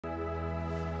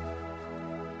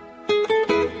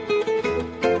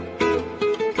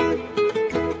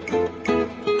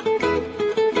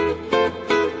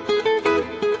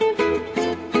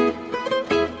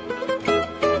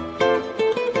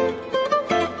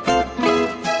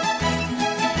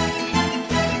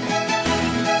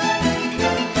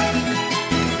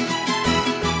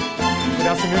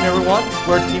afternoon, everyone.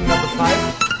 We're team number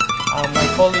 5. My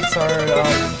colleagues are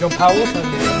John Pouwels and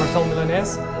Marcel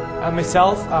Milanes, and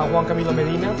myself, Juan Camilo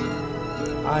Medina.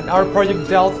 And our project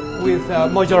dealt with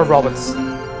modular robots.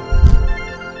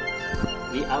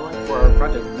 The outline for our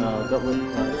project dealt with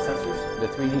sensors, the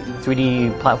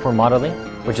 3D platform modeling,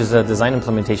 which is a design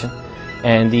implementation,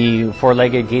 and the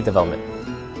four-legged gate development.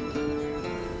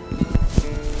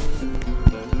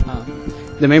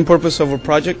 The main purpose of our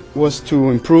project was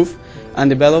to improve and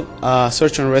develop a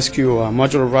search and rescue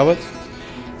modular robot.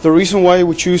 The reason why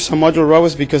we choose a modular robot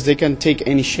is because they can take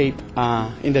any shape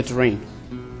in the terrain.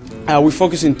 We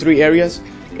focus in 3 areas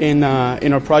in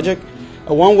our project.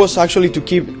 One was actually to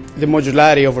keep the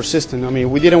modularity of our system. I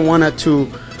mean, we didn't want to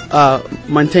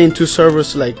maintain 2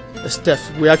 servers like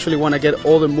steps. We actually want to get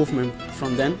all the movement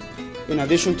from them. In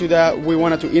addition to that, we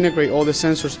wanted to integrate all the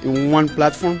sensors in one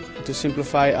platform to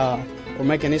simplify our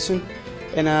mechanism,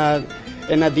 and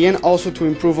at the end also to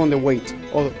improve on the weight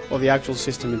of the actual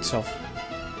system itself.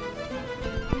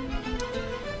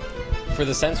 For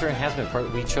the sensor enhancement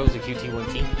part, we chose the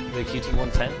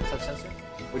QT110 touch sensor,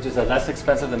 which is less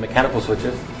expensive than mechanical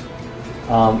switches.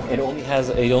 It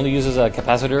only uses a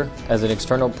capacitor as an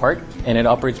external part, and it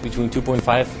operates between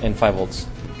 2.5 and 5 volts.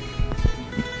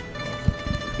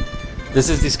 This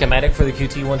is the schematic for the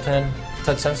QT110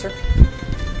 touch sensor.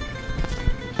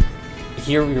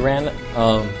 Here we ran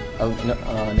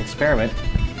an experiment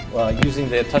using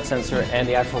the touch sensor and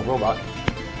the actual robot.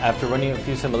 After running a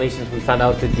few simulations, we found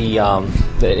out that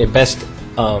it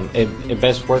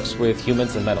best works with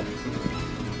humans and metal.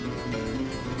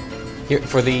 Here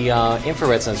for the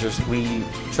infrared sensors, we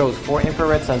chose 4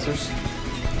 infrared sensors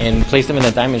and placed them in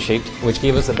a diamond shape, which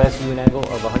gave us the best viewing angle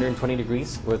of 120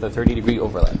 degrees with a 30-degree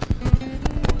overlap.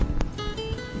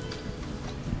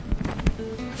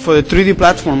 For the 3D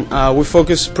platform, we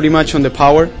focused pretty much on the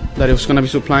power that it was going to be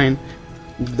supplying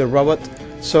the robot.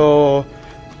 So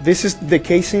this is the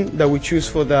casing that we choose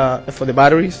for the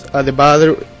batteries.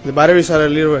 The batteries are a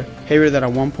little heavier than a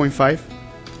 1.5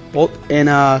 volt, and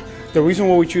the reason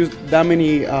why we choose that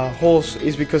many holes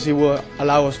is because it will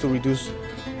allow us to reduce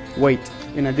weight.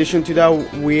 In addition to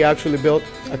that, we actually built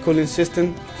a cooling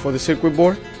system for the circuit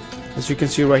board. As you can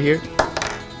see right here,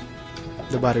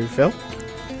 the battery fell.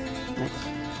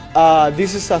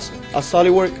 This is a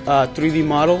SolidWorks 3D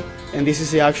model, and this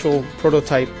is the actual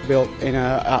prototype built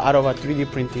out of a 3D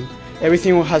printing.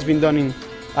 Everything has been done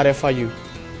at FIU.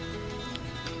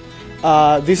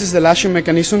 This is the lashing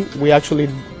mechanism. We actually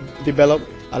developed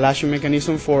a lashing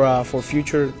mechanism for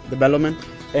future development,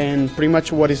 and pretty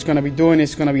much what it's going to be doing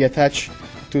is going to be attached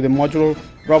to the modular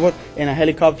robot, and a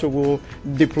helicopter will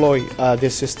deploy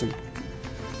this system.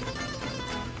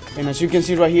 And as you can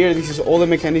see right here, this is all the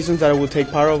mechanisms that will take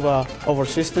part of our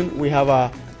system. We have a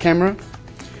camera.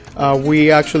 We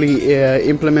actually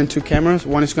implement 2 cameras.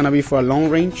 One is going to be for a long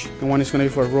range, and one is going to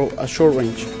be for a short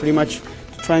range. Pretty much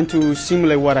trying to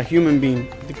simulate what a human being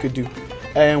could do.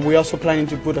 And we're also planning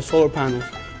to put a solar panel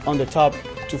on the top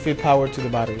to feed power to the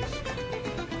batteries.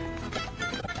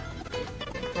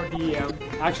 For the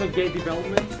actual gate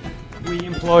development, we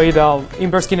employed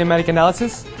inverse kinematic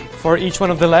analysis for each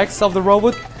one of the legs of the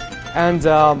robot. And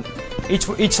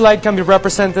each leg can be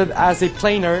represented as a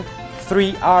planar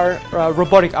 3R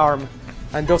robotic arm,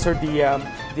 and those are the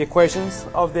equations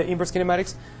of the inverse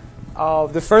kinematics.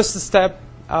 The first step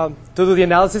to do the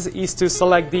analysis is to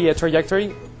select the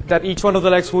trajectory that each one of the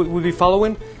legs will be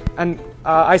following, and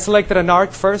I selected an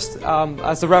arc first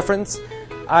as the reference.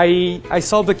 I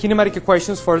solved the kinematic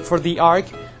equations for the arc,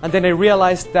 and then I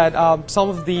realized that some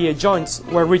of the joints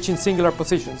were reaching singular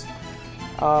positions.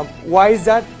 Why is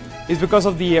that? It's because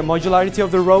of the modularity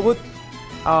of the robot.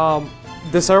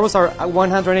 The servos are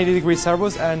 180-degree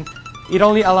servos, and it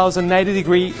only allows a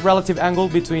 90-degree relative angle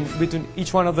between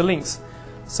each one of the links.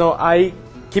 So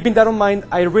keeping that in mind,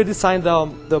 I redesigned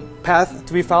the path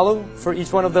to be followed for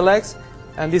each one of the legs,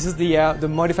 and this is the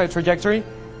modified trajectory.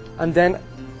 And then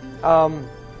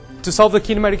to solve the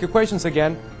kinematic equations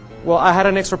again, well, I had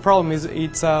an extra problem.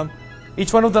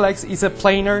 Each one of the legs is a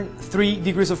planar 3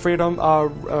 degrees of freedom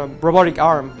robotic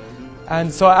arm.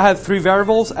 And so I had 3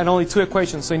 variables and only 2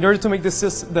 equations. So in order to make the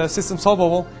system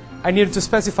solvable, I needed to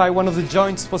specify one of the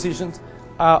joints positions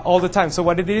all the time. So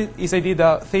what I did is I did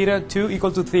theta 2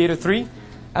 equal to theta 3,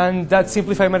 and that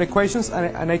simplified my equations,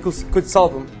 and I could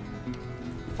solve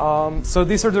them. So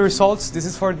these are the results. This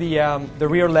is for the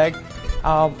rear leg.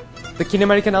 The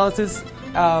kinematic analysis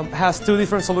has 2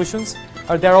 different solutions.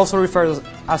 They're also referred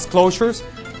as closures,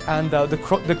 and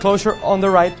the closure on the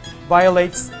right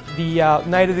violates the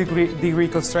 90-degree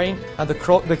constraint, and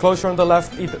the closure on the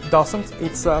left, it doesn't.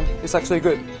 It's actually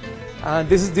good.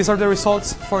 These are the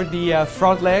results for the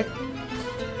front leg.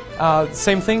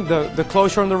 Same thing, the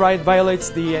closure on the right violates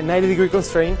the 90-degree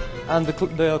constraint, and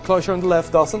the closure on the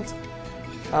left doesn't.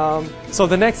 So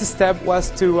the next step was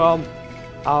to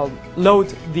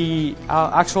load the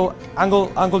actual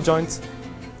angle joints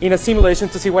in a simulation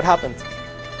to see what happened.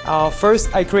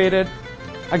 First, I created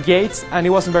a gate, and it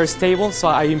wasn't very stable, so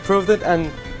I improved it,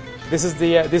 and this is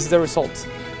the result.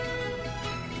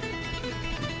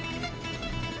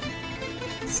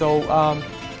 So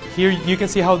here you can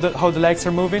see how the legs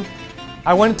are moving.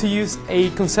 I wanted to use a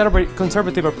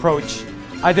conservative approach.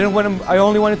 I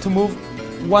only wanted to move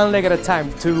one leg at a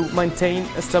time to maintain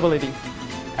stability,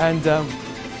 and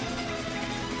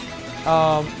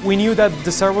we knew that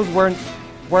the servos weren't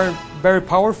very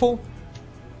powerful,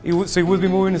 so it would be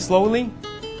moving slowly.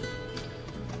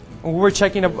 And we were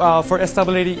checking for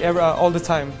stability all the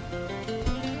time.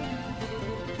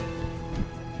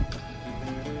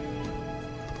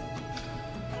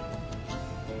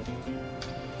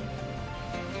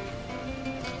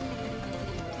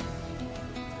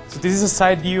 So this is a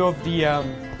side view of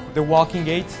the walking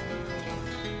gate.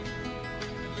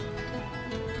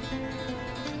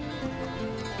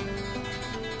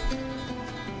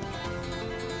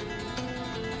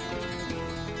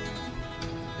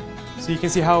 So you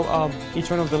can see how each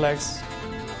one of the legs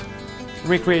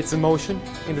recreates the motion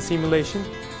in the simulation.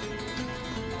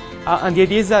 And the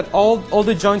idea is that all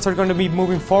the joints are going to be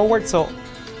moving forward, so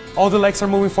all the legs are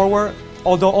moving forward,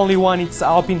 although only one is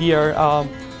up in the air,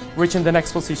 reaching the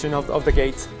next position of the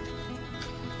gate.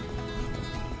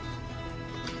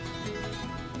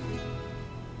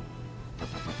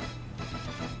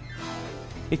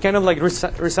 It kind of like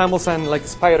resembles an like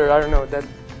spider. I don't know, that's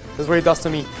what it does to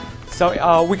me.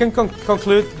 So we can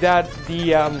conclude that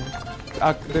the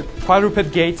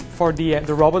quadruped gate for the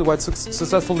robot was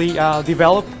successfully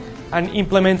developed and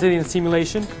implemented in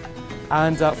simulation.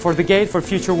 And for the gate, for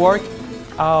future work,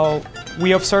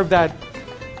 we observed that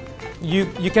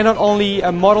you cannot only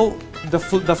model the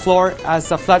floor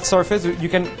as a flat surface. You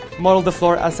can model the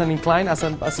floor as an incline, as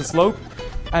a slope,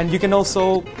 and you can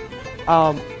also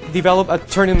develop a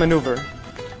turning maneuver.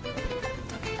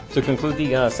 To conclude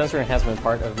the sensor enhancement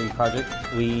part of the project,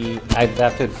 we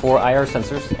adapted 4 IR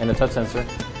sensors and a touch sensor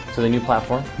to the new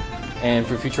platform. And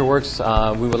for future works,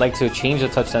 we would like to change the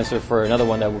touch sensor for another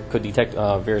one that could detect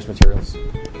various materials.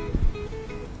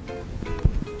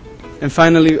 And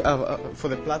finally, for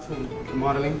the platform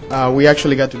modeling, we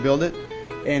actually got to build it.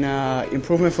 And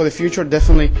improvement for the future,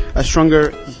 definitely a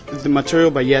stronger the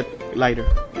material, but yet lighter.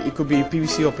 It could be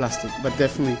PVC or plastic, but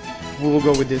definitely we will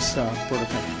go with this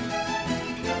prototype.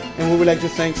 And we would like to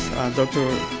thank Dr.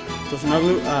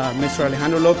 Tosunoglu, Mr.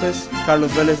 Alejandro Lopez,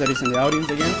 Carlos Velez, that is in the audience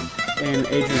again, and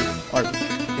Adrian Arby.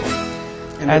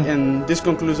 And this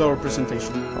concludes our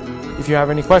presentation. If you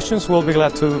have any questions, we'll be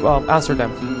glad to answer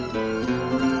them.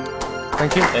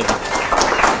 Thank you. Thank you.